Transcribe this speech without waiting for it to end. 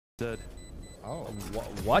Dead. Oh,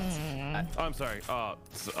 what? Oh, I'm sorry. Sorry,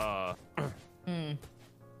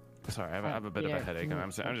 I have a bit of a headache.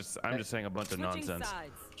 I'm just saying a bunch of nonsense.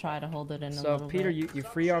 Try to hold it in a So little Peter, bit. you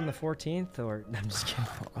free on the 14th, or I'm just kidding.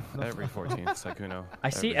 Every 14th, Sykkuno.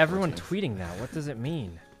 I see everyone tweeting that. What does it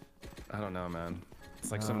mean? I don't know, man.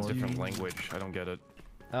 It's like some different language. I don't get it.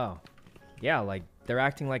 Oh, yeah, like they're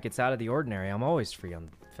acting like it's out of the ordinary. I'm always free on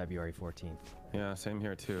February 14th. Yeah, same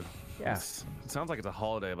here too. Yeah. It sounds like it's a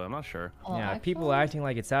holiday, but I'm not sure. Oh, yeah, actually, people acting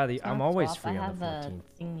like it's out of the. I'm always off. free I on the have 14th.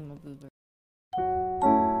 a thingamaboober.